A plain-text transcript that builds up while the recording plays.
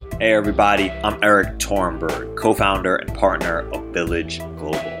Hey everybody, I'm Eric Torenberg, co-founder and partner of Village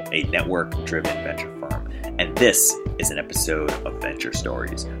Global, a network-driven venture firm. And this is an episode of Venture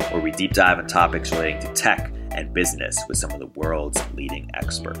Stories, where we deep dive on topics relating to tech and business with some of the world's leading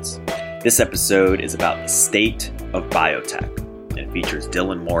experts. This episode is about the state of biotech, and it features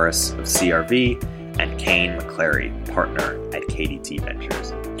Dylan Morris of CRV and Kane McClary, partner at KDT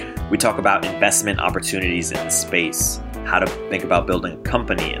Ventures. We talk about investment opportunities in the space, how to think about building a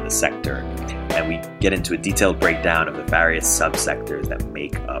company in the sector, and we get into a detailed breakdown of the various subsectors that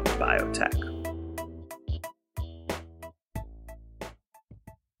make up biotech.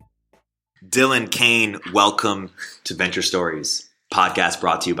 Dylan, Kane, welcome to Venture Stories, podcast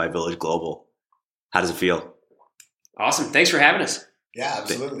brought to you by Village Global. How does it feel? Awesome. Thanks for having us. Yeah,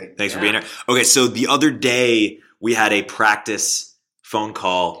 absolutely. Thanks for being here. Okay, so the other day we had a practice phone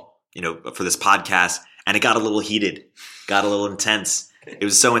call, for this podcast, and it got a little heated, got a little intense. It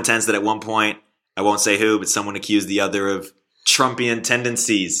was so intense that at one point, I won't say who, but someone accused the other of Trumpian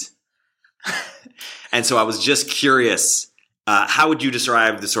tendencies. And so I was just curious, how would you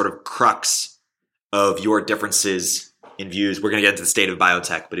describe the sort of crux of your differences in views? We're going to get into the state of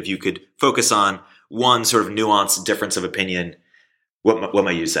biotech, but if you could focus on one sort of nuanced difference of opinion, what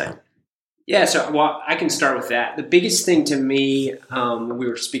might you say? Yeah, so I can start with that. The biggest thing to me, when we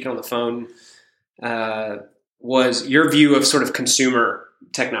were speaking on the phone, was your view of sort of consumer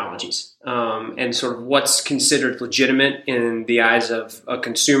technologies and sort of what's considered legitimate in the eyes of a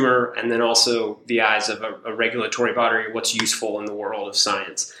consumer and then also the eyes of a regulatory body, what's useful in the world of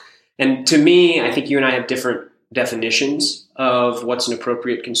science. And to me, I think you and I have different definitions of what's an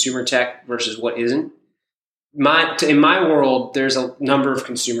appropriate consumer tech versus what isn't. In my world, there's a number of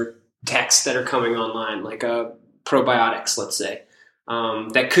consumer techs that are coming online, like probiotics, let's say,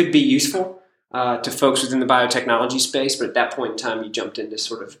 that could be useful to folks within the biotechnology space, but at that point in time, you jumped into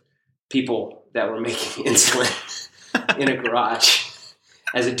sort of people that were making insulin in a garage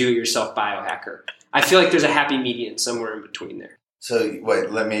as a do-it-yourself biohacker. I feel like there's a happy median somewhere in between there. So wait,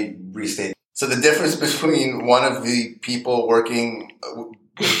 let me restate. So the difference between one of the people working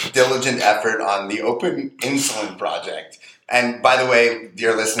diligent effort on the Open Insulin Project, and by the way,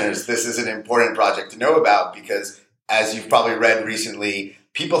 dear listeners, this is an important project to know about because as you've probably read recently,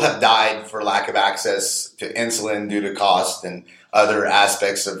 people have died for lack of access to insulin due to cost and other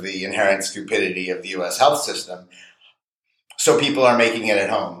aspects of the inherent stupidity of the U.S. health system. So people are making it at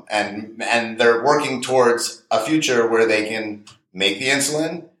home, and they're working towards a future where they can make the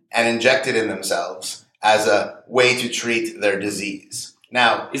insulin and inject it in themselves as a way to treat their disease.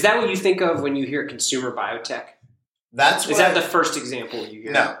 Now, is that what you think of when you hear consumer biotech? Is that the first example you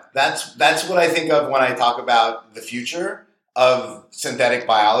hear? No, that's what I think of when I talk about the future of synthetic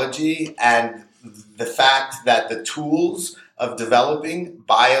biology and the fact that the tools of developing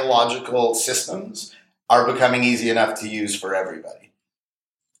biological systems are becoming easy enough to use for everybody.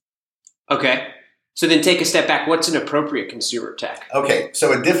 Okay. So then take a step back. What's an appropriate consumer tech? Okay.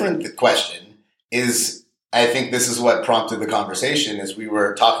 So a different question is, I think this is what prompted the conversation, is we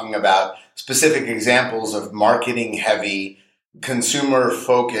were talking about specific examples of marketing-heavy,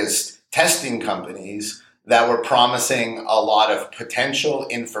 consumer-focused testing companies that were promising a lot of potential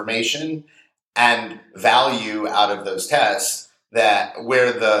information and value out of those tests, that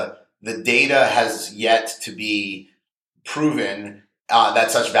where the data has yet to be proven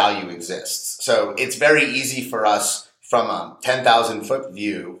that such value exists. So it's very easy for us from a 10,000-foot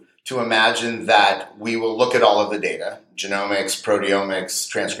view to imagine that we will look at all of the data, genomics, proteomics,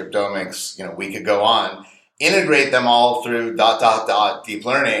 transcriptomics, we could go on, integrate them all through ... deep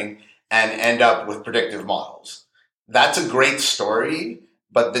learning and end up with predictive models. That's a great story,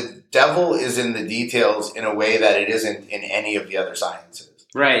 but the devil is in the details in a way that it isn't in any of the other sciences.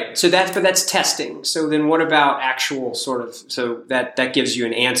 Right. So that's testing. So then what about actual sort of, so that gives you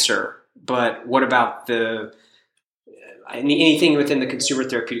an answer, but what about anything within the consumer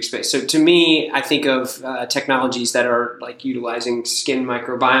therapeutic space? So to me, I think of technologies that are like utilizing skin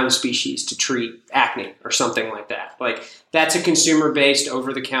microbiome species to treat acne or something like that. Like that's a consumer-based,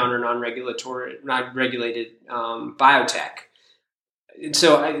 over-the-counter, non-regulated biotech. And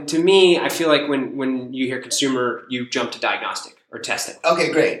so to me, I feel like when you hear consumer, you jump to diagnostic or testing.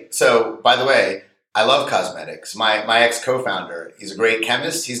 Okay, great. So by the way, I love cosmetics. My ex-co-founder, he's a great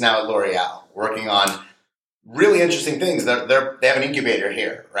chemist. He's now at L'Oreal working on really interesting things. They have an incubator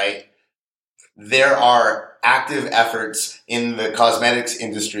here, right? There are active efforts in the cosmetics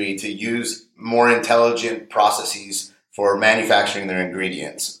industry to use more intelligent processes for manufacturing their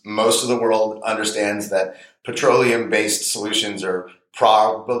ingredients. Most of the world understands that petroleum-based solutions are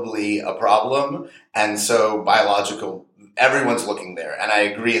probably a problem. And so biological, everyone's looking there. And I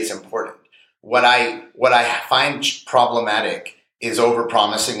agree it's important. What I find problematic is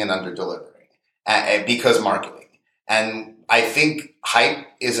overpromising and underdelivering because marketing. And I think hype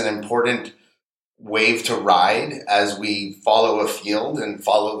is an important wave to ride as we follow a field and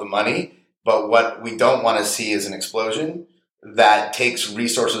follow the money. But what we don't want to see is an explosion that takes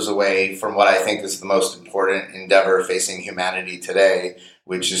resources away from what I think is the most important endeavor facing humanity today,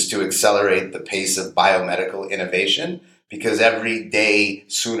 which is to accelerate the pace of biomedical innovation, because every day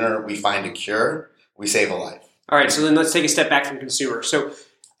sooner we find a cure, we save a life. All right, so then let's take a step back from consumer. So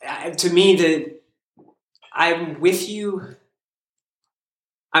to me, I'm with you.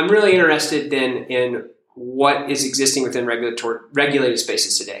 I'm really interested then in what is existing within regulated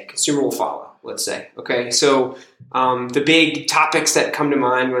spaces today. Consumer will follow, let's say. Okay, so the big topics that come to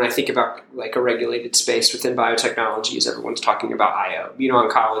mind when I think about like a regulated space within biotechnology is everyone's talking about IO,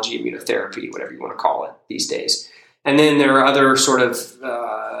 immuno-oncology, immunotherapy, whatever you want to call it these days. And then there are other sort of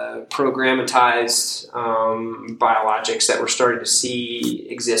programmatized biologics that we're starting to see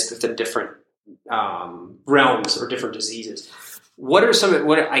exist within different realms or different diseases. What are some?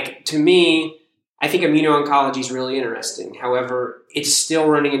 To me, I think immuno-oncology is really interesting. However, it's still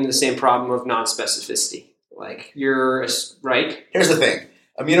running into the same problem of non-specificity. Like you're right. Here's the thing: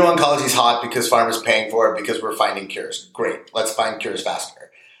 immuno-oncology is hot because pharma's paying for it because we're finding cures. Great, let's find cures faster.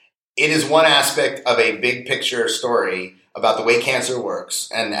 It is one aspect of a big picture story about the way cancer works,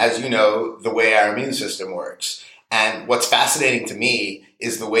 and as you know, the way our immune system works. And what's fascinating to me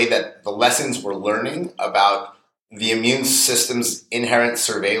is the way that the lessons we're learning about the immune system's inherent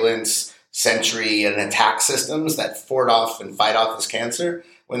surveillance, sentry, and attack systems that fend off and fight off this cancer,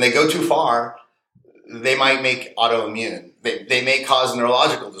 when they go too far, they might make autoimmune. They may cause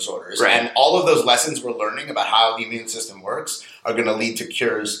neurological disorders. Right. And all of those lessons we're learning about how the immune system works are going to lead to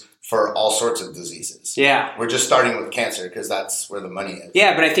cures for all sorts of diseases. Yeah. We're just starting with cancer because that's where the money is.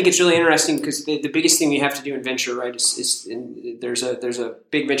 Yeah, but I think it's really interesting because the biggest thing we have to do in venture, right, is there's a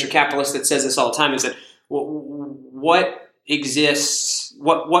big venture capitalist that says this all the time, is that what exists,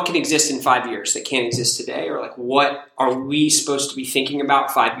 what can exist in 5 years that can't exist today? Or like what are we supposed to be thinking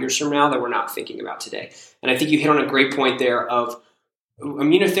about 5 years from now that we're not thinking about today? And I think you hit on a great point there of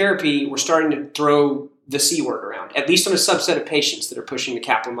immunotherapy. We're starting to throw the C word around, at least on a subset of patients that are pushing the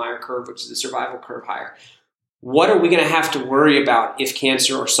Kaplan-Meier curve, which is the survival curve, higher. What are we going to have to worry about if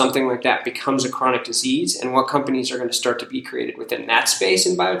cancer or something like that becomes a chronic disease, and what companies are going to start to be created within that space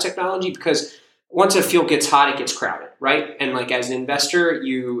in biotechnology? Because once a field gets hot, it gets crowded, right? And like as an investor,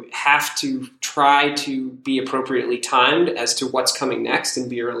 you have to try to be appropriately timed as to what's coming next and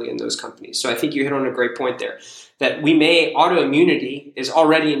be early in those companies. So I think you hit on a great point there, that autoimmunity is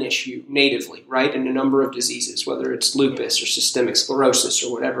already an issue natively, right? In a number of diseases, whether it's lupus or systemic sclerosis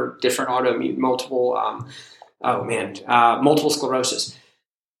or whatever, different autoimmune, multiple sclerosis.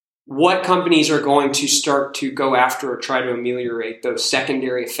 What companies are going to start to go after or try to ameliorate those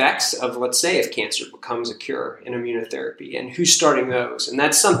secondary effects of, let's say, if cancer becomes a cure in immunotherapy, and who's starting those? And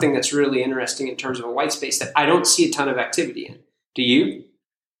that's something that's really interesting in terms of a white space that I don't see a ton of activity in. Do you?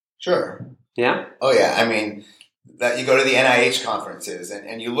 Sure. Yeah? Oh, yeah. I mean, that you go to the NIH conferences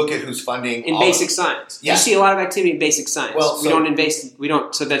and you look at who's funding in basic science. Yeah. You see a lot of activity in basic science. Well,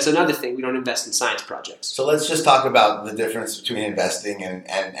 so that's another thing. We don't invest in science projects. So let's just talk about the difference between investing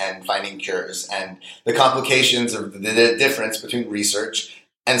and finding cures and the complications of the difference between research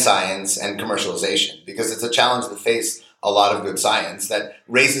and science and commercialization, because it's a challenge that face a lot of good science that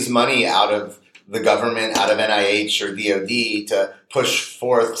raises money out of the government, out of NIH or DOD to push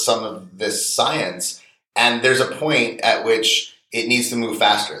forth some of this science. And there's a point at which it needs to move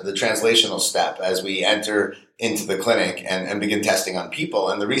faster, the translational step, as we enter into the clinic and begin testing on people.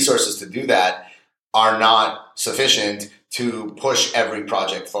 And the resources to do that are not sufficient to push every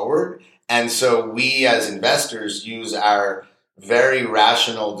project forward. And so we as investors use our very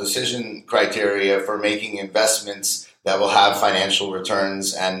rational decision criteria for making investments that will have financial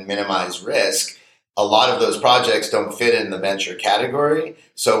returns and minimize risk. A lot of those projects don't fit in the venture category.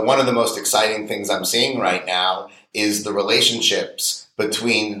 So one of the most exciting things I'm seeing right now is the relationships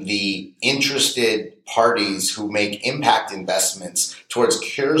between the interested parties who make impact investments towards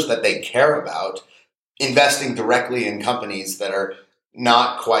cures that they care about, investing directly in companies that are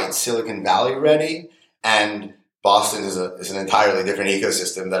not quite Silicon Valley ready. And Boston is an entirely different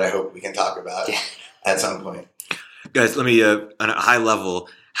ecosystem that I hope we can talk about at some point. Guys, let me, on a high level,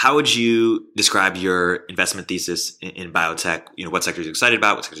 how would you describe your investment thesis in biotech? You know, what sectors you're excited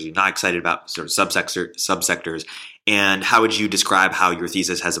about, what sectors you're not excited about, sort of subsectors, and how would you describe how your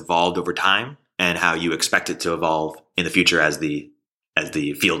thesis has evolved over time and how you expect it to evolve in the future as the as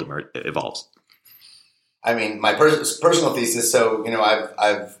the field evolves? I mean, my personal thesis. So,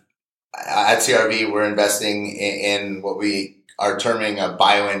 I've at CRV, we're investing in what we are terming a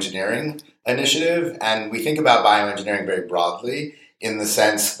bioengineering initiative, and we think about bioengineering very broadly in the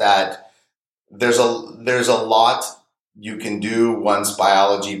sense that there's a lot you can do once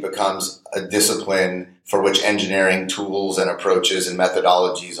biology becomes a discipline for which engineering tools and approaches and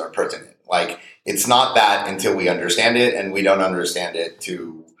methodologies are pertinent. Like, it's not that until we understand it, and we don't understand it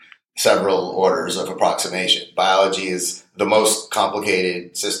to several orders of approximation. Biology is the most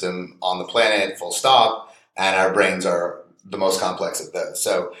complicated system on the planet, full stop, and our brains are the most complex of those.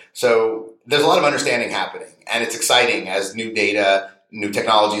 So there's a lot of understanding happening, and it's exciting as new data, new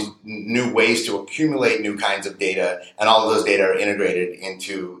technologies, new ways to accumulate new kinds of data, and all of those data are integrated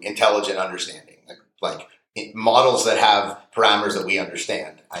into intelligent understanding, like models that have parameters that we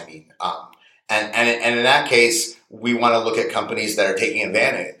understand. And in that case, we want to look at companies that are taking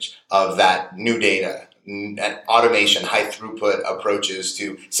advantage of that new data and automation, high throughput approaches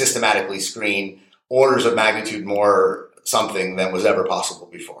to systematically screen orders of magnitude more something than was ever possible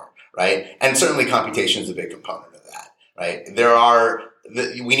before, right? And certainly computation is a big component of that, right?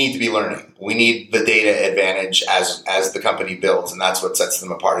 We need to be learning. We need the data advantage as the company builds, and that's what sets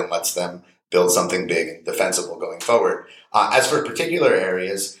them apart and lets them build something big and defensible going forward. As for particular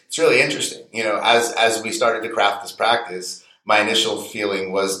areas, it's really interesting. As we started to craft this practice, my initial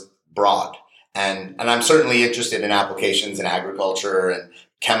feeling was broad. And I'm certainly interested in applications in agriculture and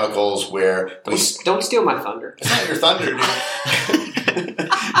chemicals where don't steal my thunder. It's not your thunder,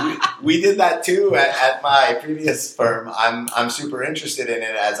 dude. we did that too at my previous firm. I'm super interested in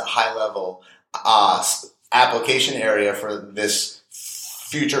it as a high level application area for this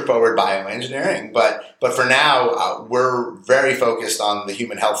future forward bioengineering. But for now, we're very focused on the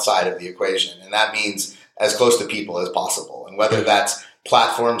human health side of the equation. And that means as close to people as possible. And whether that's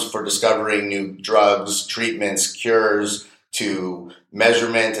platforms for discovering new drugs, treatments, cures, to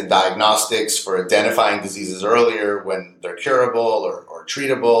measurement and diagnostics for identifying diseases earlier when they're curable or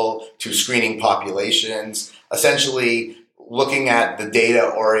treatable, to screening populations, essentially looking at the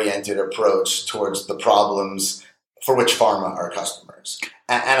data-oriented approach towards the problems for which pharma are customers.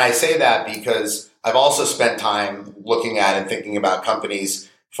 And I say that because I've also spent time looking at and thinking about companies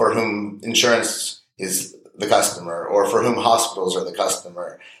for whom insurance is the customer or for whom hospitals are the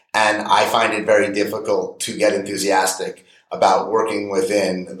customer. And I find it very difficult to get enthusiastic about working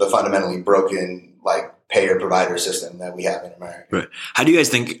within the fundamentally broken, payer-provider system that we have in America. Right. How do you guys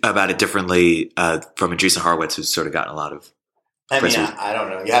think about it differently from Andreessen Horowitz, who's sort of gotten a lot of press? I don't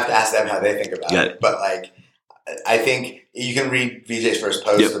know. You have to ask them how they think about it. But I think you can read Vijay's first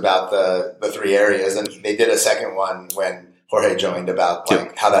post about the three areas, and they did a second one when Jorge joined about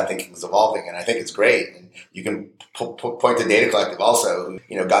how that thinking is evolving, and I think it's great. And you can point to Data Collective also,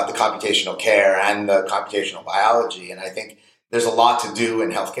 who got the computational care and the computational biology, and I think there's a lot to do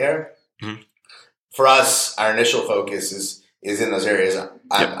in healthcare. Mm-hmm. For us, our initial focus is in those areas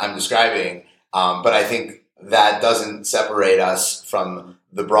I'm describing, but I think that doesn't separate us from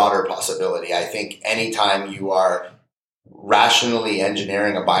the broader possibility. I think anytime you are rationally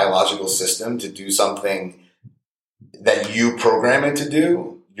engineering a biological system to do something that you program it to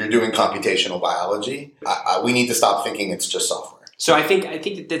do, you're doing computational biology. We need to stop thinking it's just software. So I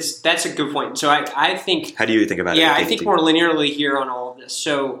think that's a good point. So I think. How do you think about it? Yeah, I think more linearly here on all of this.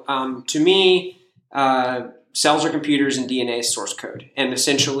 So to me, cells are computers and DNA is source code. And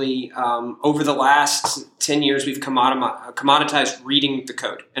essentially, over the last 10 years, we've commoditized reading the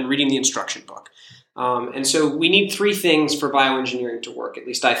code and reading the instruction book. And so we need three things for bioengineering to work. At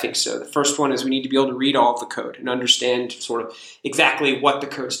least I think so. The first one is we need to be able to read all of the code and understand sort of exactly what the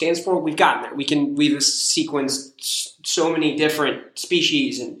code stands for. We've gotten there. We've sequenced so many different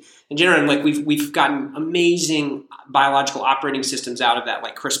species and in general, we've gotten amazing biological operating systems out of that,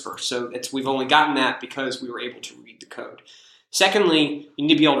 like CRISPR. So we've only gotten that because we were able to read the code. Secondly, you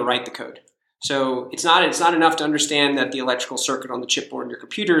need to be able to write the code. So it's not enough to understand that the electrical circuit on the chipboard in your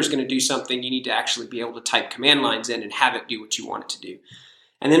computer is going to do something. You need to actually be able to type command lines in and have it do what you want it to do.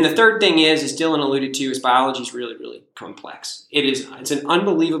 And then the third thing is, as Dylan alluded to, is biology is really, really complex. It's an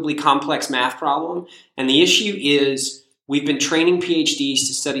unbelievably complex math problem. And the issue is we've been training PhDs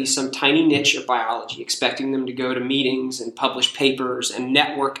to study some tiny niche of biology, expecting them to go to meetings and publish papers and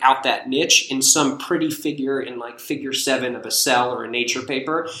network out that niche in some pretty figure in figure 7 of a Cell or a Nature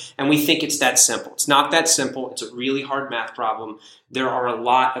paper. And we think it's that simple. It's not that simple. It's a really hard math problem. There are a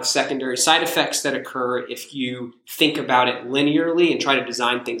lot of secondary side effects that occur if you think about it linearly and try to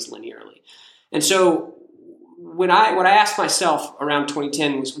design things linearly. And so what I asked myself around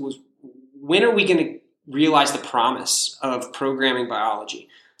 2010 was when are we going to realize the promise of programming biology.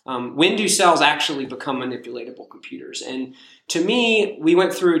 When do cells actually become manipulatable computers? And to me, we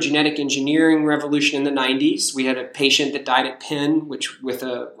went through a genetic engineering revolution in the 90s. We had a patient that died at Penn, with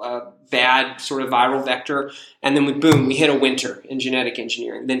a bad sort of viral vector. And then we hit a winter in genetic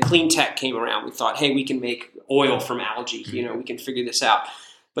engineering. Then clean tech came around. We thought, hey, we can make oil from algae. We can figure this out.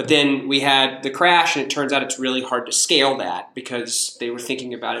 But then we had the crash, and it turns out it's really hard to scale that because they were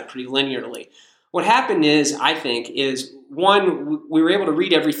thinking about it pretty linearly. What happened is, I think, one, we were able to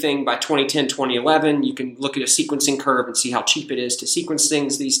read everything by 2010, 2011. You can look at a sequencing curve and see how cheap it is to sequence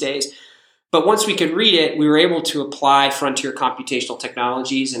things these days. But once we could read it, we were able to apply frontier computational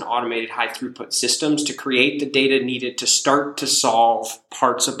technologies and automated high-throughput systems to create the data needed to start to solve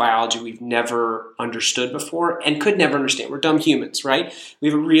parts of biology we've never understood before and could never understand. We're dumb humans, right? We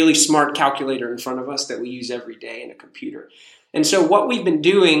have a really smart calculator in front of us that we use every day in a computer. And so what we've been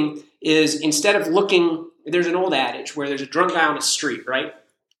doing is, instead of looking, there's an old adage where there's a drunk guy on the street, right? And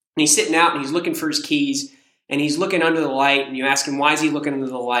he's sitting out and he's looking for his keys, and he's looking under the light, and you ask him, why is he looking under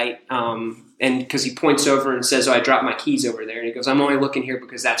the light? And because he points over and says, I dropped my keys over there. And he goes, I'm only looking here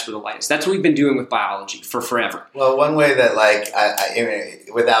because that's where the light is. That's what we've been doing with biology for forever. Well, one way that,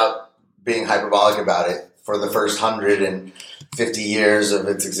 without being hyperbolic about it, for the first 150 years of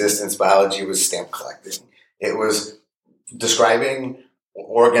its existence, biology was stamp collecting. It was describing,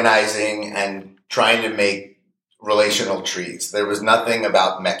 organizing, and trying to make relational trees. There was nothing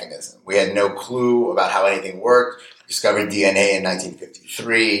about mechanism. We had no clue about how anything worked. We discovered DNA in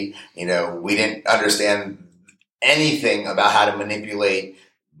 1953. We didn't understand anything about how to manipulate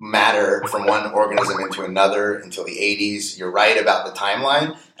matter from one organism into another until the 80s. You're right about the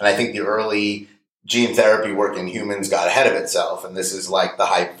timeline. And I think the early gene therapy work in humans got ahead of itself. And this is like the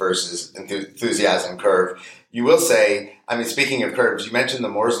hype versus enthusiasm curve. You will say, speaking of curves, you mentioned the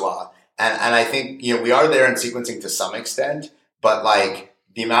Moore's Law. And I think, we are there in sequencing to some extent, but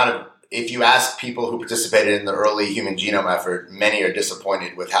the amount of, if you ask people who participated in the early human genome effort, many are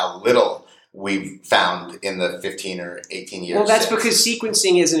disappointed with how little we've found in the 15 or 18 years. Well, that's because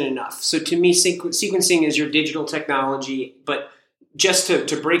sequencing isn't enough. So to me, sequencing is your digital technology, but just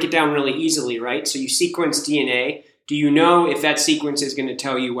to break it down really easily, right? So you sequence DNA. Do you know if that sequence is going to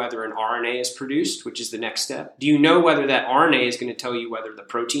tell you whether an RNA is produced, which is the next step? Do you know whether that RNA is going to tell you whether the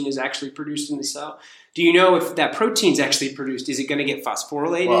protein is actually produced in the cell? Do you know if that protein is actually produced? Is it going to get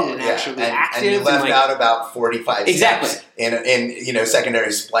phosphorylated and actually active? And you left out about 45 exactly. steps in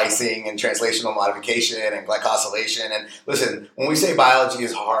secondary splicing and translational modification and glycosylation. And listen, when we say biology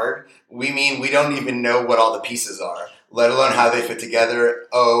is hard, we mean we don't even know what all the pieces are, let alone how they fit together.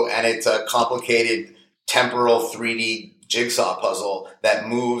 And it's a complicated temporal 3D jigsaw puzzle that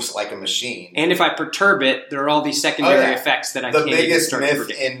moves like a machine. And if I perturb it, there are all these secondary effects that I can't even start to predict.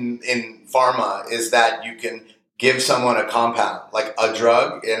 The biggest myth in pharma is that you can give someone a compound, like a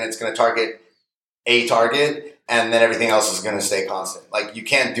drug, and it's going to target a target, and then everything else is going to stay constant. You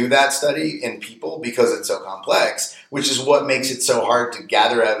can't do that study in people because it's so complex, which is what makes it so hard to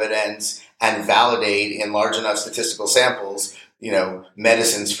gather evidence and validate in large enough statistical samples,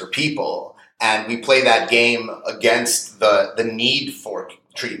 medicines for people. And we play that game against the need for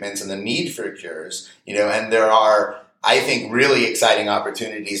treatments and the need for cures, and there are, I think, really exciting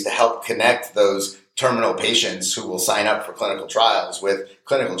opportunities to help connect those terminal patients who will sign up for clinical trials with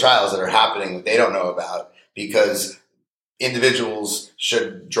clinical trials that are happening that they don't know about, because individuals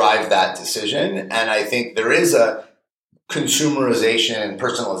should drive that decision. And I think there is a consumerization and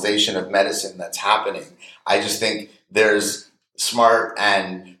personalization of medicine that's happening. I just think there's smart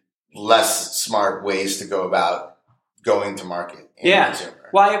and less smart ways to go about going to market. Consumer.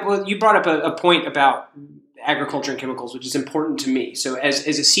 Well, you brought up a point about agriculture and chemicals, which is important to me. So as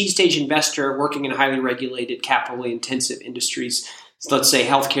a seed stage investor working in highly regulated, capitally intensive industries, so let's say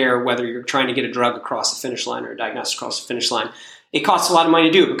healthcare, whether you're trying to get a drug across the finish line or a diagnosis across the finish line, it costs a lot of money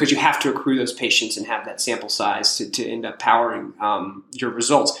to do it because you have to accrue those patients and have that sample size to end up powering your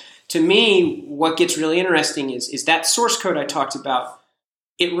results. To me, what gets really interesting is that source code I talked about.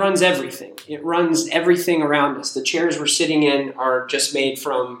 It runs everything. It runs everything around us. The chairs we're sitting in are just made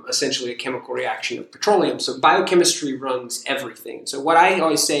from essentially a chemical reaction of petroleum. So biochemistry runs everything. So what I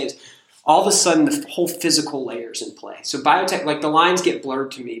always say is all of a sudden the whole physical layer is in play. So biotech, the lines get blurred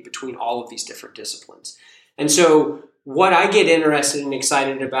to me between all of these different disciplines. And so what I get interested and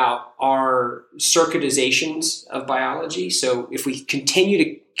excited about are circuitizations of biology. So if we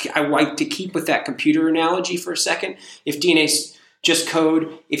continue I like to keep with that computer analogy for a second. If DNA's just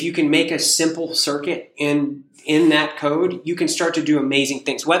code, if you can make a simple circuit in that code, you can start to do amazing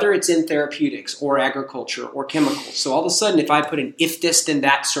things, whether it's in therapeutics or agriculture or chemicals. So all of a sudden, if I put an if this then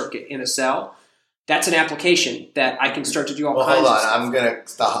that circuit in a cell, That's an application that I can start to do all Well, kinds hold of on. stuff. I'm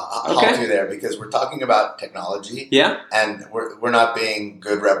going to halt you there because we're talking about technology. Yeah. And we're not being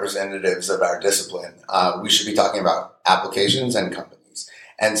good representatives of our discipline. We should be talking about applications and companies.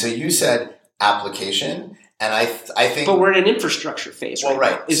 And so you said application, and I think... But we're in an infrastructure phase, well,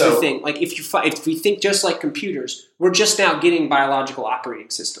 right? Right. Is the thing. Like, if we think just like computers, we're just now getting biological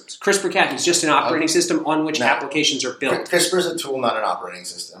operating systems. CRISPR-Cas is just an operating system on which applications are built. CRISPR is a tool, not an operating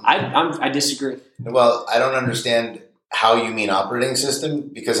system. I disagree. Well, I don't understand how you mean operating system,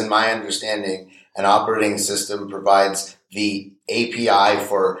 because in my understanding, an operating system provides the API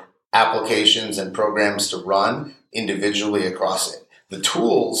for applications and programs to run individually across it. The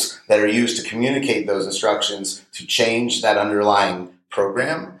tools that are used to communicate those instructions to change that underlying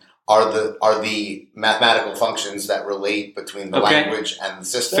program are the mathematical functions that relate between the language and the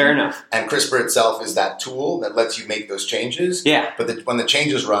system. Fair enough. And CRISPR itself is that tool that lets you make those changes. Yeah. But when the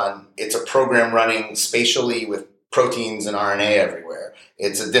changes run, it's a program running spatially with proteins and RNA everywhere.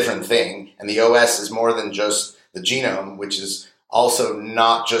 It's a different thing. And the OS is more than just the genome, which is also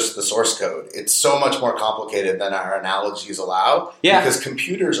not just the source code. It's so much more complicated than our analogies allow. Yeah. Because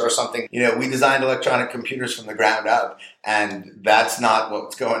computers are something, we designed electronic computers from the ground up, and that's not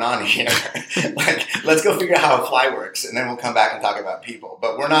what's going on here. Like, let's go figure out how a fly works, and then we'll come back and talk about people.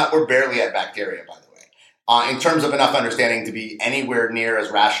 But we're barely at bacteria, by the way. In terms of enough understanding to be anywhere near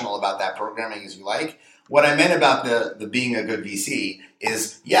as rational about that programming as you like. What I meant about the being a good VC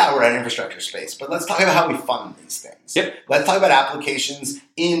is, we're at infrastructure space, but let's talk about how we fund these things. Yep. Let's talk about applications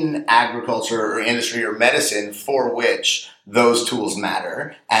in agriculture or industry or medicine for which those tools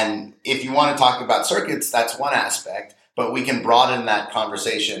matter. And if you want to talk about circuits, that's one aspect, but we can broaden that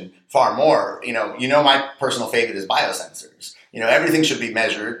conversation far more. My personal favorite is biosensors. Everything should be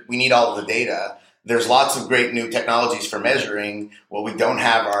measured. We need all of the data. There's lots of great new technologies for measuring. What we don't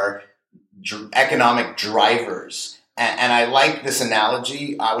have are economic drivers. And I like this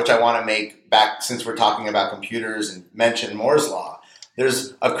analogy, which I want to make back since we're talking about computers and mention Moore's Law.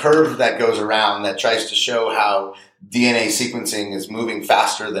 There's a curve that goes around that tries to show how DNA sequencing is moving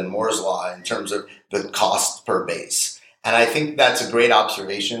faster than Moore's Law in terms of the cost per base. And I think that's a great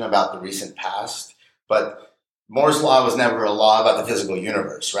observation about the recent past. But Moore's Law was never a law about the physical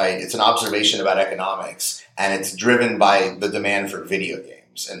universe, right? It's an observation about economics, and it's driven by the demand for video games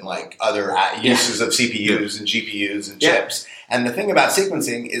and like other uses of CPUs and GPUs and chips. And the thing about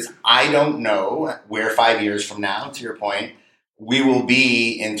sequencing is I don't know where 5 years from now, to your point, we will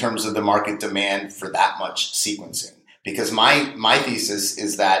be in terms of the market demand for that much sequencing. Because my thesis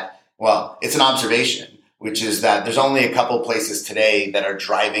is that, it's an observation, which is that there's only a couple places today that are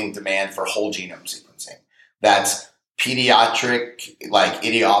driving demand for whole genome sequencing. That's pediatric, like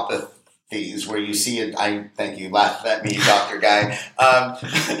idiopathies, where you see it. I thank you, laugh at me, doctor guy.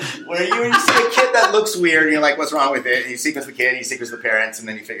 Where you see a kid that looks weird, and you're like, "What's wrong with it?" And you sequence the kid, you sequence the parents, and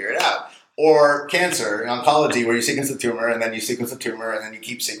then you figure it out. Or cancer, in oncology, where you sequence the tumor, and then you sequence the tumor, and then you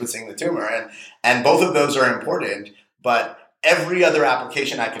keep sequencing the tumor, and both of those are important, but every other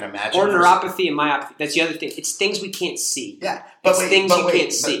application I can imagine. Or neuropathy and myopathy. That's the other thing. It's things we can't see. Yeah. But it's things you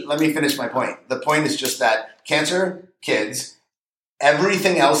can't see. Let me finish my point. The point is just that cancer, kids,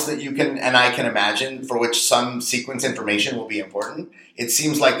 everything else that you can and I can imagine for which some sequence information will be important, it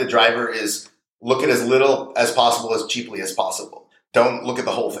seems like the driver is look at as little as possible, as cheaply as possible. Don't look at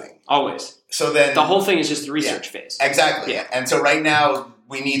the whole thing. Always. So then the whole thing is just the research phase. Exactly. Yeah. And so right now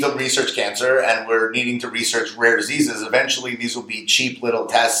we need to research cancer, and we're needing to research rare diseases. Eventually these will be cheap little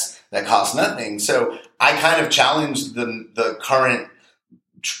tests that cost nothing. So I kind of challenge the current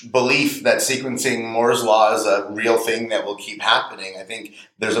belief that sequencing Moore's Law is a real thing that will keep happening. I think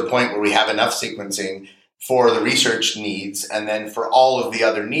there's a point where we have enough sequencing for the research needs, and then for all of the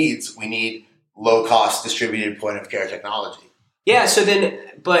other needs, we need low-cost distributed point-of-care technology. Yeah,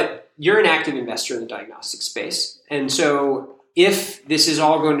 but you're an active investor in the diagnostic space. And so if this is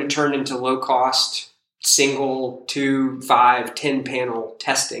all going to turn into low-cost, single, 2, 5, 10 panel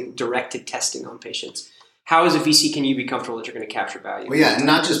testing, directed testing on patients, how as a VC can you be comfortable that you're going to capture value? Well, yeah, and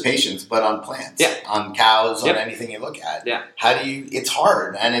not just patients, but on plants, on cows, on anything you look at. Yeah. It's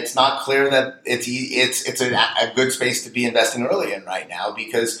hard, and it's not clear that it's a good space to be investing early in right now,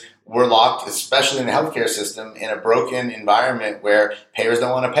 because we're locked, especially in the healthcare system, in a broken environment where payers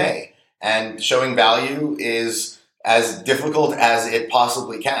don't want to pay. And showing value is as difficult as it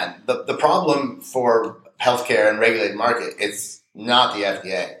possibly can. The problem for healthcare and regulated market, it's not the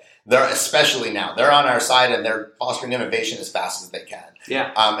FDA. Especially now, they're on our side and they're fostering innovation as fast as they can.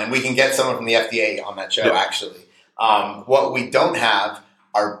 Yeah. And we can get someone from the FDA on that show, actually. What we don't have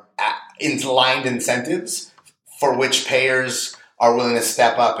are aligned incentives for which payers are willing to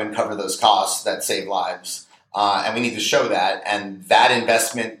step up and cover those costs that save lives. And we need to show that. And that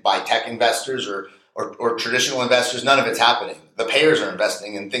investment by tech investors or traditional investors, none of it's happening. The payers are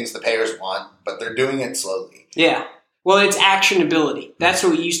investing in things the payers want, but they're doing it slowly. Yeah. Well, it's actionability. That's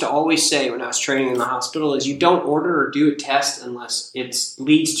what we used to always say when I was training in the hospital is you don't order or do a test unless it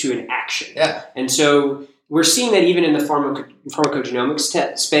leads to an action. Yeah. And so we're seeing that even in the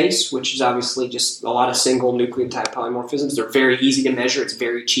pharmacogenomics space, which is obviously just a lot of single nucleotide polymorphisms. They're very easy to measure. It's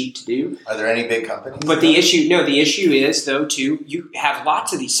very cheap to do. Are there any big companies? But the issue is, though, too, you have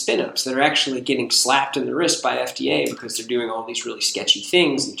lots of these spin-ups that are actually getting slapped in the wrist by FDA because they're doing all these really sketchy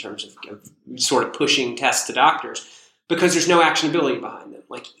things in terms of sort of pushing tests to doctors because there's no actionability behind them.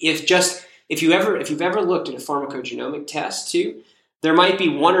 Like if you've ever looked at a pharmacogenomic test, too, there might be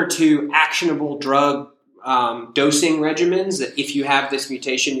one or two actionable drug dosing regimens that if you have this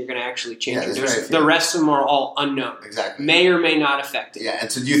mutation, you're going to actually change your dose. The rest of them are all unknown. Exactly. May or may not affect it. Yeah,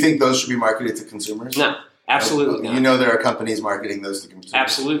 and so do you think those should be marketed to consumers? No, absolutely not. You know there are companies marketing those to consumers?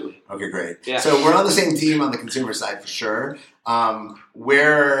 Absolutely. Okay, great. Yeah. So we're on the same team on the consumer side for sure.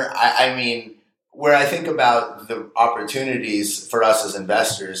 Where I think about the opportunities for us as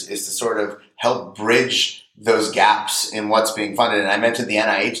investors is to sort of help bridge those gaps in what's being funded. And I mentioned the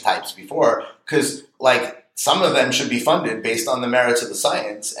NIH types before because some of them should be funded based on the merits of the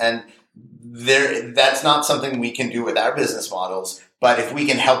science. And that's not something we can do with our business models. But if we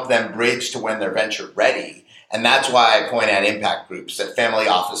can help them bridge to when they're venture ready, and that's why I point at impact groups, at family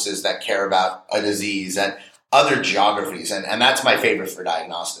offices that care about a disease and other geographies. And that's my favorite for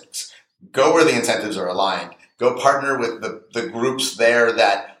diagnostics. Go where the incentives are aligned. Go partner with the groups there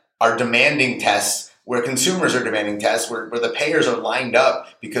that are demanding tests, where consumers are demanding tests, where the payers are lined up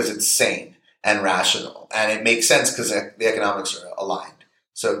because it's sane and rational. And it makes sense because the economics are aligned.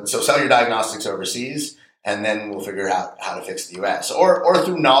 So sell your diagnostics overseas, and then we'll figure out how to fix the U.S. Or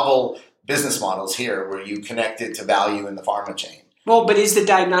through novel business models here where you connect it to value in the pharma chain. Well, but is the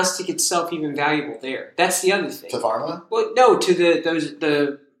diagnostic itself even valuable there? That's the other thing. To pharma? Well, no,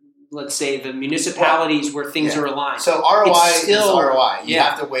 to let's say the municipalities where things are aligned. So ROI is ROI. You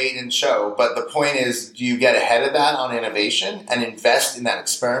have to wait and show. But the point is, do you get ahead of that on innovation and invest in that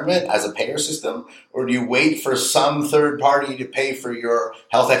experiment as a payer system? Or do you wait for some third party to pay for your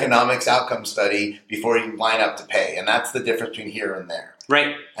health economics outcome study before you line up to pay? And that's the difference between here and there.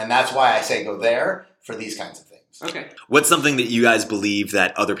 Right. And that's why I say go there for these kinds of things. Okay. What's something that you guys believe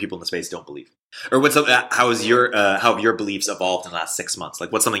that other people in the space don't believe? Or how have your beliefs evolved in the last 6 months?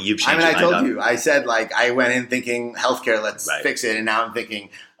 Like, what's something you've changed? I told you. I said, I went in thinking healthcare, let's fix it. And now I'm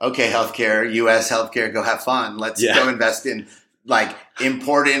thinking, okay, healthcare, U.S. healthcare, go have fun. Let's go invest in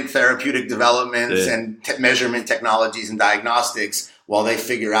important therapeutic developments and measurement technologies and diagnostics while they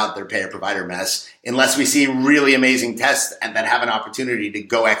figure out their payer provider mess. Unless we see really amazing tests and that have an opportunity to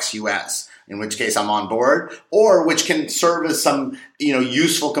go ex-U.S., in which case I'm on board, or which can serve as some,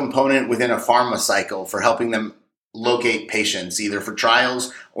 useful component within a pharma cycle for helping them locate patients, either for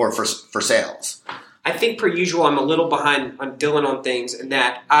trials or for sales. I think per usual, I'm a little behind on Dylan on things, and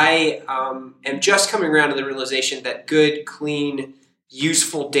that I am just coming around to the realization that good, clean,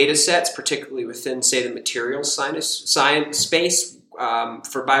 useful data sets, particularly within, say, the materials science space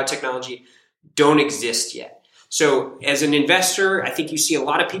for biotechnology, don't exist yet. So as an investor, I think you see a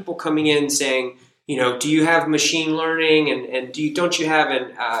lot of people coming in saying, do you have machine learning and don't you have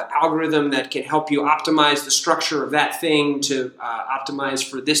an algorithm that can help you optimize the structure of that thing to optimize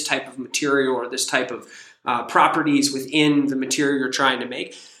for this type of material or this type of properties within the material you're trying to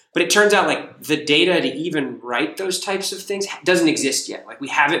make? But it turns out the data to even write those types of things doesn't exist yet. We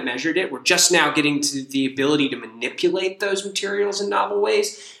haven't measured it. We're just now getting to the ability to manipulate those materials in novel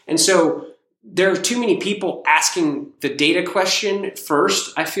ways. And so there are too many people asking the data question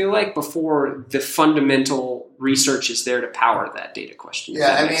first, I feel like, before the fundamental research is there to power that data question.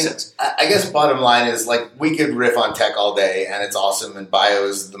 Yeah, I guess bottom line is we could riff on tech all day and it's awesome and bio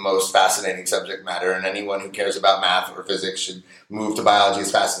is the most fascinating subject matter and anyone who cares about math or physics should move to biology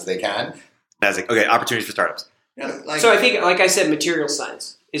as fast as they can. Okay, opportunities for startups. Yeah, so I think, like I said, material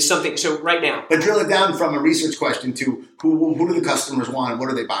science is something. So right now. But drill it down from a research question to who do the customers want and what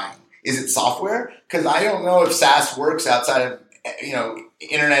are they buying? Is it software? Because I don't know if SaaS works outside of,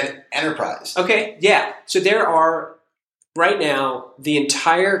 internet enterprise. Okay, yeah. So there are, right now, the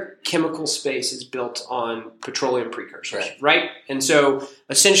entire chemical space is built on petroleum precursors, right? And so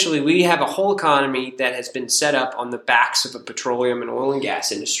essentially we have a whole economy that has been set up on the backs of a petroleum and oil and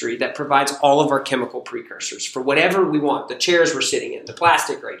gas industry that provides all of our chemical precursors for whatever we want. The chairs we're sitting in, the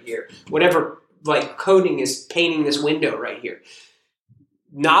plastic right here, whatever coating is painting this window right here.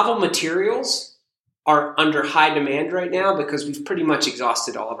 Novel materials are under high demand right now because we've pretty much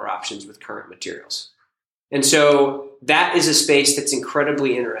exhausted all of our options with current materials. And so that is a space that's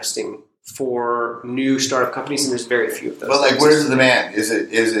incredibly interesting for new startup companies, and there's very few of those. But like, where's the demand? Is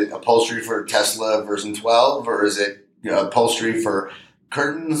it upholstery for Tesla version 12, or is it upholstery for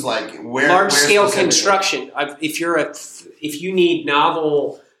curtains? Like, large scale construction? If you need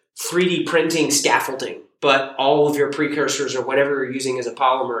novel 3D printing scaffolding, but all of your precursors or whatever you're using as a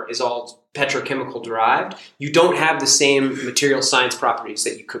polymer is all petrochemical derived, you don't have the same material science properties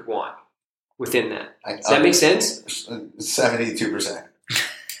that you could want within that. Does that make sense? 72%.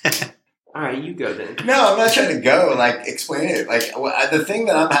 All right, you go then. No, I'm not trying to go. Like, explain it. Like, the thing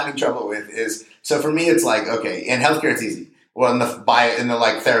that I'm having trouble with is, so for me, it's like, okay, in healthcare, it's easy. Well, in the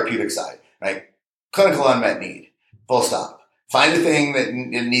like therapeutic side, right? Clinical unmet need. Full stop. Find a thing that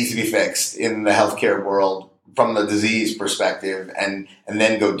it needs to be fixed in the healthcare world from the disease perspective, and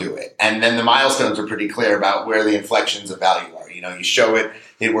then go do it. And then the milestones are pretty clear about where the inflections of value are. You show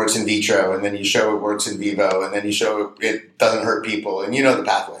it works in vitro, and then you show it works in vivo, and then you show it doesn't hurt people, and the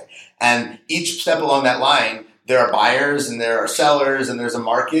pathway. And each step along that line, there are buyers and there are sellers and there's a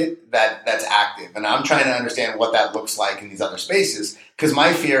market that's active. And I'm trying to understand what that looks like in these other spaces, because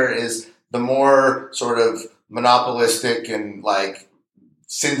my fear is the more sort of monopolistic and like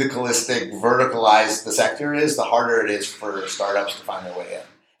syndicalistic, verticalized the sector is, the harder it is for startups to find their way in.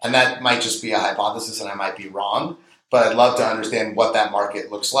 And that might just be a hypothesis and I might be wrong, but I'd love to understand what that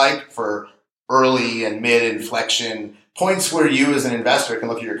market looks like for early and mid-inflection points where you as an investor can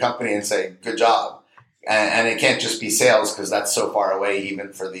look at your company and say, good job. And it can't just be sales because that's so far away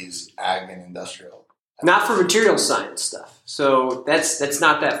even for these ag and industrial. Not for material science stuff. So that's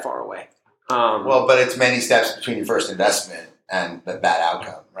not that far away. But it's many steps between your first investment and that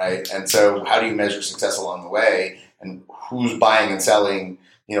outcome, right? And so how do you measure success along the way, and who's buying and selling,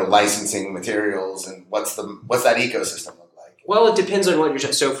 licensing materials, and what's that ecosystem look like? Well, it depends on what you're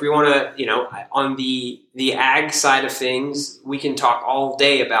saying. So if we want to, on the ag side of things, we can talk all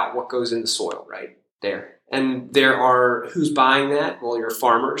day about what goes in the soil right there. And there are, who's buying that? Well, your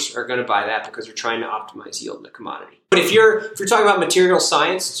farmers are going to buy that because they're trying to optimize yield in a commodity. But if you're talking about material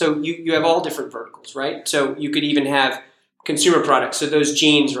science, so you have all different verticals, right? So you could even have consumer products. So those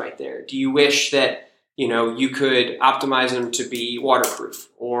jeans right there, do you wish that you could optimize them to be waterproof?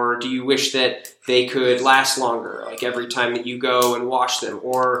 Or do you wish that they could last longer, like every time that you go and wash them?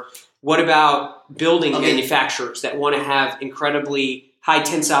 Or what about building manufacturers that want to have incredibly high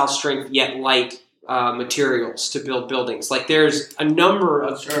tensile strength yet light materials to build buildings? Like there's a number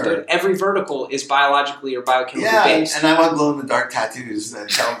of, every vertical is biologically or biochemically based. And I want glow-in-the-dark tattoos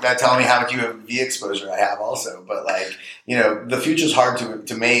that tell me how much UV exposure I have also. But the future's hard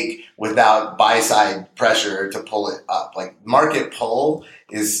to make without buy-side pressure to pull it up. Like market pull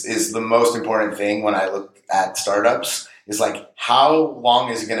is the most important thing when I look at startups, is like how long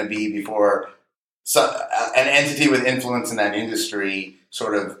is it going to be before an entity with influence in that industry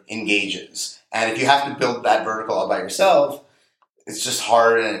sort of engages. And if you have to build that vertical all by yourself, it's just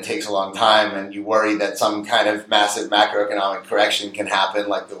hard and it takes a long time, and you worry that some kind of massive macroeconomic correction can happen,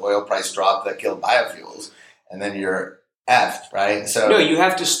 like the oil price drop that killed biofuels, and then you're effed, right? So no, you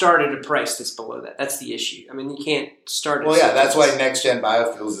have to start at a price that's below that. That's the issue. I mean, you can't start at that's why Next Gen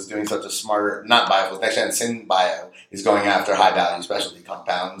Biofuels is doing such a smarter, not biofuels, Next Gen SynBio is going after high-value specialty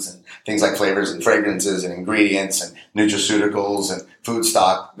compounds and things like flavors and fragrances and ingredients and nutraceuticals and food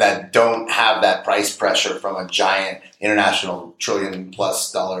stock that don't have that price pressure from a giant international $1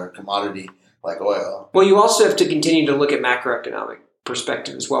 trillion+ commodity like oil. Well, you also have to continue to look at macroeconomic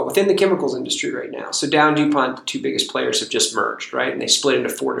perspective as well within the chemicals industry right now. So Dow and DuPont, the two biggest players, have just merged, right? And they split into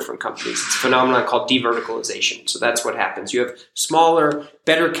 4 different companies. It's a phenomenon called deverticalization. So that's what happens. You have smaller,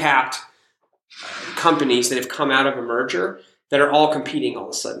 better capped companies that have come out of a merger that are all competing all of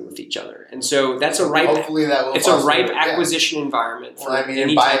a sudden with each other. And so that's a ripe, acquisition environment. Well, I mean, in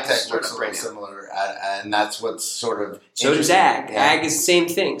biotech looks a little similar, and that's what's sort of so does ag. Yeah. Ag is the same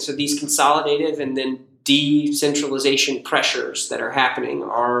thing. So these consolidative and then decentralization pressures that are happening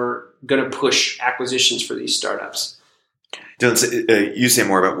are going to push acquisitions for these startups. Dylan, you say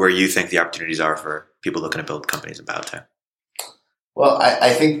more about where you think the opportunities are for people looking to build companies in biotech. Well,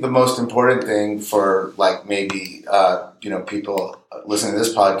 I think the most important thing for people listening to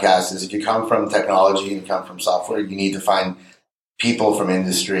this podcast is if you come from technology and you come from software, you need to find people from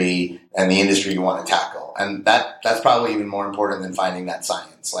industry and the industry you want to tackle. And that's probably even more important than finding that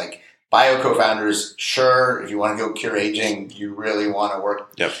science. Like bio co-founders, sure, if you want to go cure aging, you really want to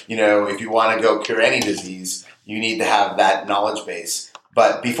work. Yep. If you want to go cure any disease, you need to have that knowledge base.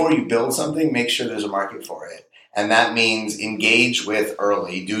 But before you build something, make sure there's a market for it. And that means engage with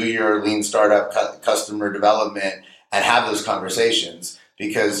early, do your lean startup customer development, and have those conversations.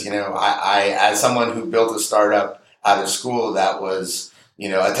 Because, I as someone who built a startup out of school that was,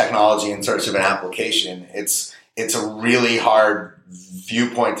 a technology in search of an application, it's a really hard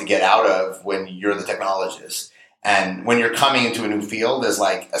viewpoint to get out of when you're the technologist. And when you're coming into a new field as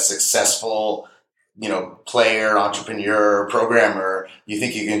like a successful, player, entrepreneur, programmer, you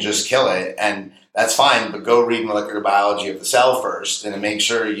think you can just kill it. And that's fine, but go read molecular biology of the cell first and make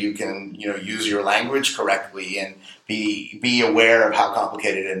sure you can, use your language correctly and be aware of how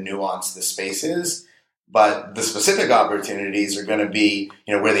complicated and nuanced the space is. But the specific opportunities are going to be,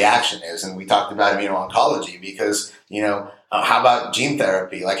 where the action is. And we talked about immuno-oncology because, how about gene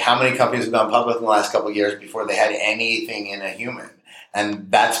therapy? Like, how many companies have gone public in the last couple of years before they had anything in a human?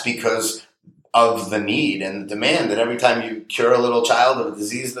 And that's because of the need and the demand that every time you cure a little child of a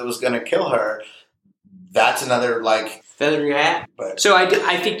disease that was going to kill her, that's another feather in your hat. But so I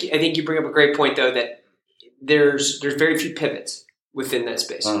think you bring up a great point though, that there's very few pivots within that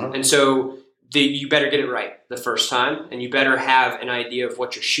space. Mm-hmm. And so you better get it right the first time, and you better have an idea of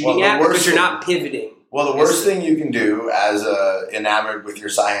what you're shooting at, because you're not pivoting. Well, the worst thing you can do as a enamored with your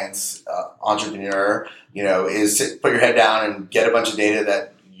science entrepreneur, is put your head down and get a bunch of data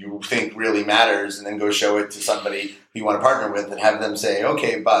that you think really matters, and then go show it to somebody who you want to partner with and have them say,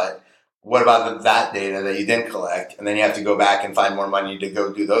 okay, but what about that data that you didn't collect? And then you have to go back and find more money to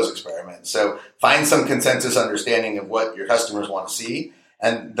go do those experiments. So find some consensus understanding of what your customers want to see.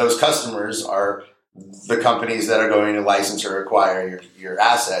 And those customers are the companies that are going to license or acquire your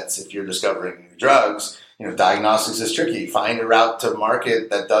assets. If you're discovering new drugs, diagnostics is tricky. Find a route to market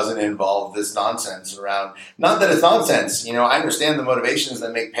that doesn't involve this nonsense around. Not that it's nonsense. I understand the motivations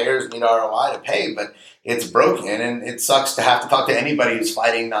that make payers need ROI to pay, but it's broken and it sucks to have to talk to anybody who's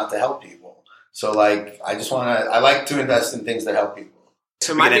fighting not to help people. So I like to invest in things that help people.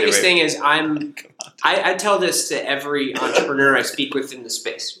 So my biggest thing is I tell this to every entrepreneur I speak with in the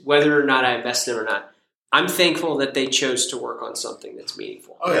space, whether or not I invest in them or not. I'm thankful that they chose to work on something that's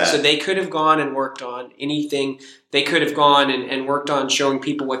meaningful. Oh, yeah. So they could have gone and worked on anything. They could have gone and worked on showing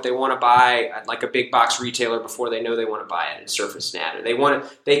people what they want to buy at like a big box retailer before they know they want to buy it at Surface Nat. Or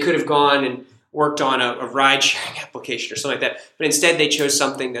they could have gone and worked on a ride sharing application or something like that. But instead they chose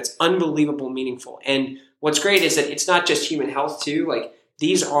something that's unbelievable meaningful. And what's great is that it's not just human health too. Like,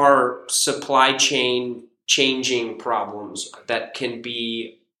 these are supply chain changing problems that can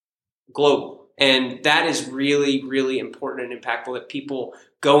be global. And that is really, really important and impactful that people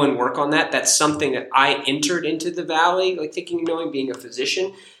go and work on that. That's something that I entered into the Valley, being a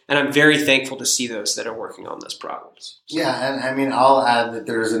physician. And I'm very thankful to see those that are working on those problems. Yeah, and I'll add that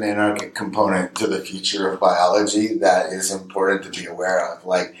there's an anarchic component to the future of biology that is important to be aware of.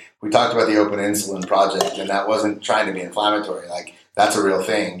 Like, we talked about the Open Insulin Project, and that wasn't trying to be inflammatory. That's a real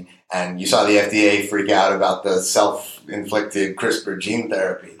thing. And you saw the FDA freak out about the self-inflicted CRISPR gene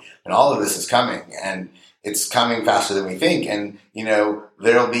therapy. And all of this is coming, and it's coming faster than we think. And,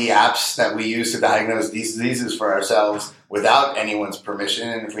 there'll be apps that we use to diagnose these diseases for ourselves without anyone's permission.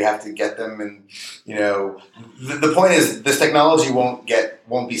 And if we have to get them, and, the point is this technology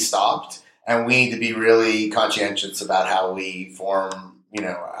won't be stopped. And we need to be really conscientious about how we form,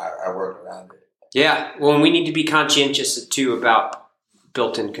 our work around it. Yeah. Well, and we need to be conscientious too about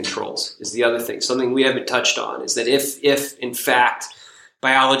built-in controls is the other thing. Something we haven't touched on is that if in fact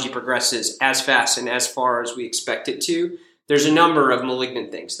biology progresses as fast and as far as we expect it to, there's a number of malignant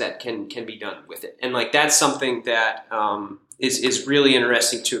things that can be done with it. And that's something that is really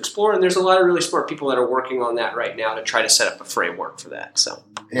interesting to explore. And there's a lot of really smart people that are working on that right now to try to set up a framework for that. So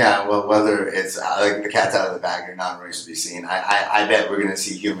yeah, well, whether it's the cat's out of the bag or not remains to be seen. I bet we're going to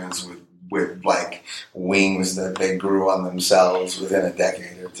see humans with wings that they grew on themselves within a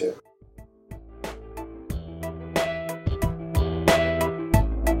decade or two.